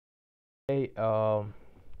Hey,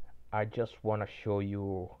 I just want to show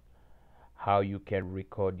you how you can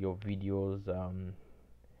record your videos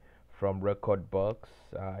from rekordbox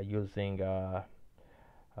using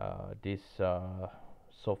this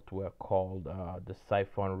software called the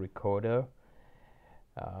siphon recorder.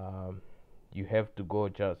 um, you have to go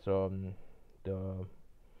just on the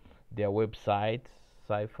their website,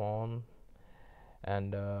 siphon,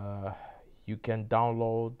 and you can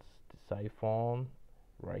download the siphon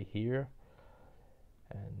right here.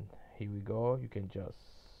 And here we go, you can just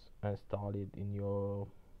install it in your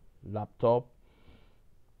laptop.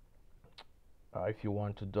 If you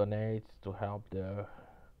want to donate to help the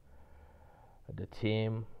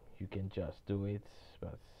team, you can just do it,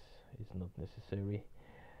 but it's not necessary.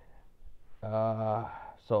 uh,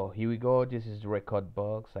 so here we go, this is the record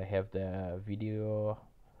box. I have the video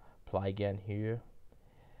plugin here.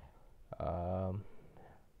 um,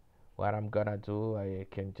 what I'm gonna do, I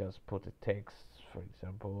can just put a text. For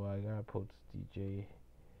example, I'm gonna put DJ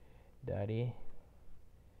Daddy.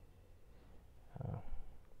 uh,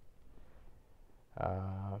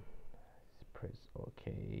 uh, press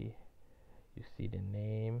OK. You see the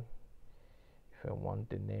name. If I want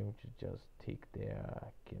the name to just tick there, I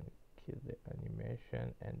can kill the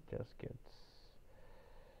animation and just get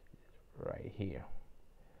right here.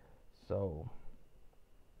 So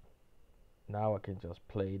now I can just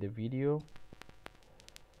play the video.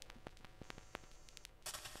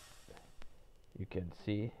 You can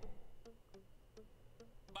see,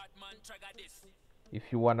 if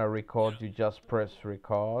you want to record, you just press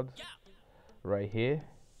record right here.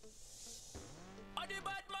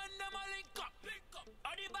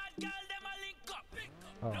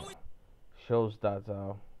 Oh, shows that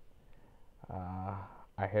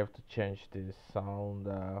I have to change the sound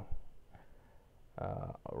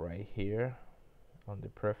right here on the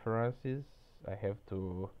preferences. I have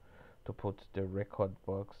to put the record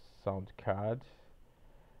box sound card,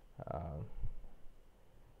 um,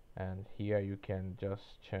 and here you can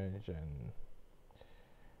just change and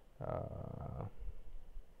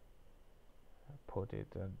put it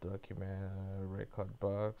in document record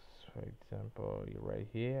box. For example, right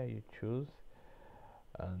here you choose,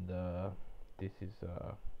 and this is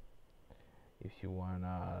if you want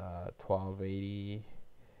 1280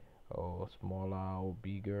 or smaller or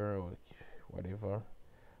bigger or whatever.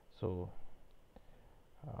 So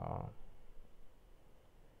uh,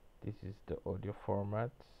 this is the audio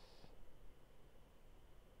format.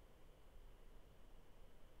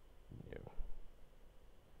 Yeah.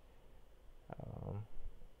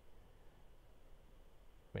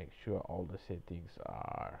 Make sure all the settings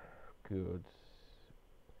are good.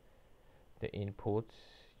 The inputs,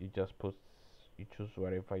 you just put, you choose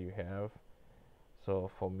whatever you have. So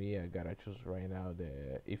for me, I gotta choose right now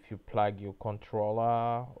the, if you plug your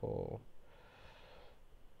controller or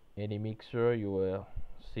any mixer, you will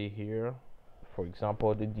see here, for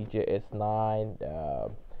example, the DJ S9,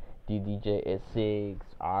 the DJ S6,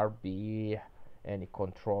 RB, any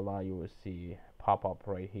controller, you will see pop up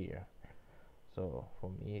right here. So for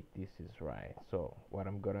me, this is right. So what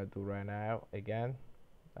I'm gonna do right now, again,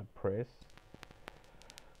 I press,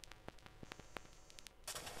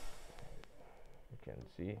 you can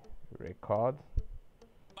see record.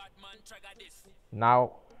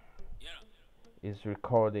 Now is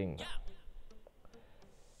recording.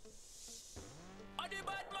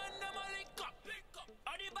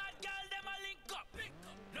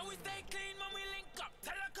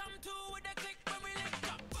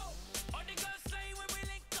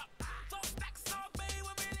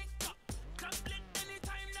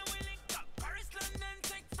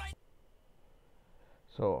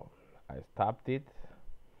 So I stopped it.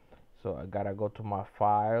 So I gotta go to my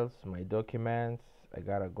files, my documents. I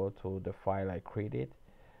gotta go to the file I created,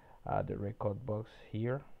 the record box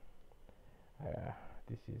here. uh,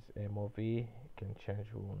 this is MOV. You can change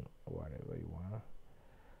whatever you want.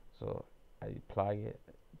 So I plug it.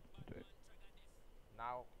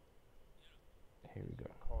 Now here we go.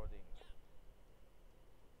 Recording.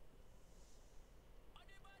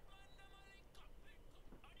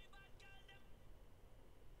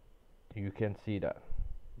 You can see that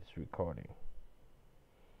it's recording.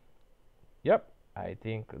 Yep, I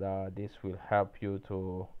think that this will help you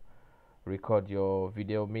to record your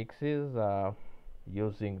video mixes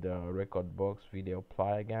using the record box video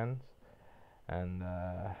plugins. And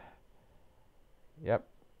yep,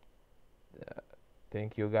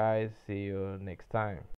 thank you guys, see you next time.